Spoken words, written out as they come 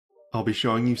I'll be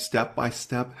showing you step by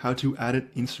step how to add an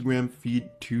Instagram feed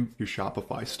to your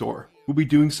Shopify store. We'll be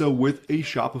doing so with a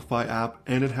Shopify app,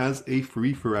 and it has a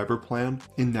free forever plan,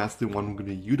 and that's the one we're going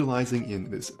to be utilizing in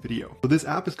this video. So this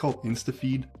app is called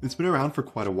InstaFeed. It's been around for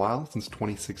quite a while, since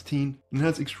 2016, and it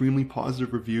has extremely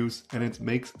positive reviews, and it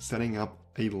makes setting up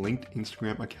a linked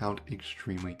Instagram account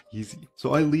extremely easy.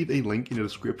 So I leave a link in the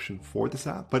description for this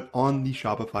app, but on the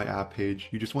Shopify app page,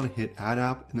 you just want to hit add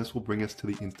app, and this will bring us to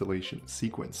the installation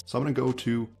sequence. So I'm going to go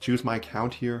to choose my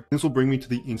account here. This will bring me to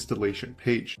the installation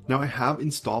page. Now I have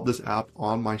installed this app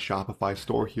on my Shopify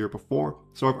store here before,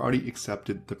 so I've already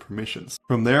accepted the permissions.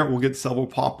 From there, we'll get several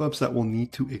pop-ups that we'll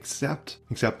need to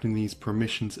accepting these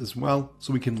permissions as well,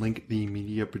 so we can link the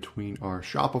media between our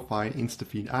Shopify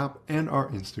InstaFeed app and our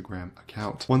Instagram account.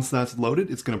 Once that's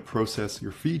loaded, it's going to process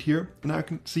your feed here, and I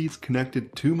can see it's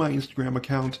connected to my Instagram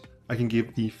account. I can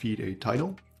give the feed a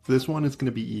title. For this one, it's going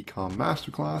to be Ecom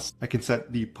Masterclass. I can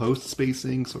set the post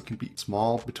spacing, so it can be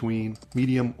small, between,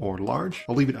 medium, or large.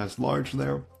 I'll leave it as large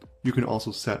there. You can also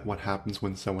set what happens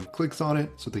when someone clicks on it,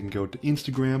 so they can go to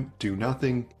Instagram, do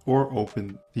nothing, or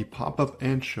open the pop-up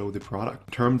and show the product.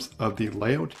 In terms of the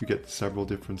layout, you get several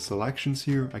different selections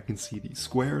here. I can see these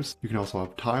squares. You can also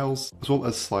have tiles, as well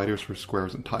as sliders for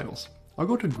squares and tiles. I'll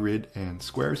go to grid and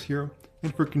squares here.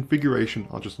 And for configuration,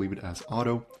 I'll just leave it as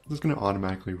auto. It's going to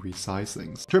automatically resize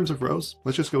things. In terms of rows,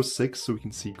 let's just go 6 so we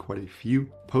can see quite a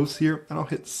few posts here, and I'll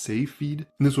hit save feed,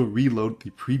 and this will reload the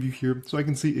preview here so I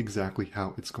can see exactly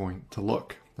how it's going to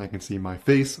look. I can see my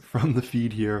face from the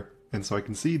feed here, and so I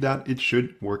can see that it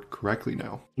should work correctly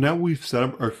now. Now we've set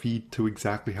up our feed to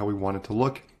exactly how we want it to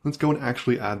look. Let's go and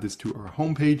actually add this to our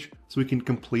homepage so we can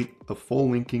complete the full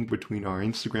linking between our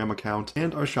Instagram account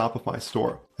and our Shopify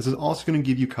store. This is also going to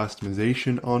give you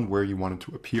customization on where you want it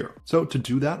to appear. So to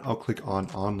do that, I'll click on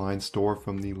Online Store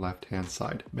from the left-hand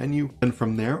side menu. And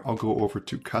from there, I'll go over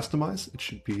to Customize. It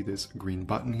should be this green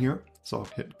button here. So I'll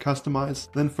hit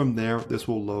Customize. Then from there, this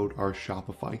will load our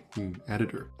Shopify theme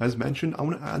editor. As mentioned, I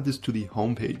want to add this to the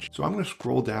homepage. So I'm going to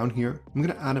scroll down here. I'm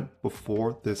going to add it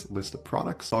before this list of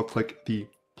products. So I'll click the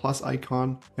plus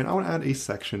icon, and I want to add a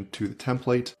section to the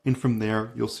template. And from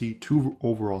there, you'll see 2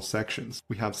 overall sections.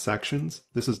 We have sections.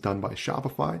 This is done by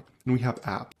Shopify. And we have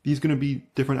apps. These are going to be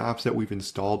different apps that we've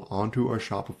installed onto our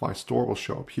Shopify store will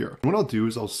show up here. And what I'll do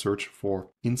is I'll search for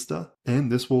Insta,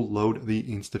 and this will load the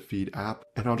InstaFeed app.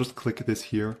 And I'll just click this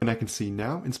here, and I can see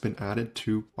now it's been added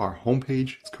to our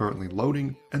homepage. It's currently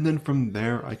loading. And then from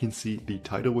there, I can see the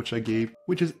title which I gave,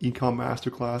 which is Ecom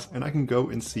Masterclass, and I can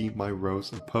go and see my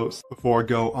rows of posts. Before I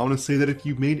go, I want to say that if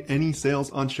you've made any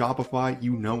sales on Shopify,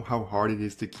 you know how hard it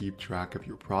is to keep track of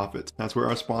your profits. That's where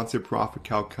our sponsor Profit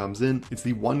Calc comes in. It's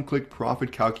the one-click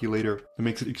profit calculator that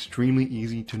makes it extremely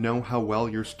easy to know how well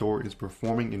your store is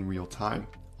performing in real time.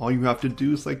 All you have to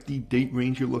do is select the date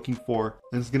range you're looking for,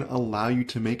 and it's going to allow you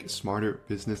to make smarter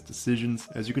business decisions,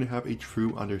 as you're going to have a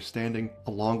true understanding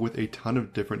along with a ton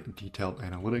of different detailed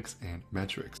analytics and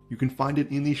metrics. You can find it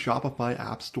in the Shopify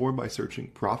App Store by searching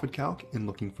Profit Calc and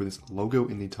looking for this logo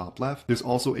in the top left. There's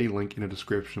also a link in the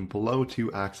description below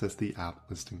to access the app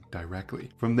listing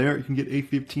directly. From there, you can get a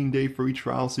 15-day free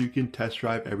trial so you can test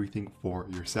drive everything for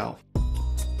yourself.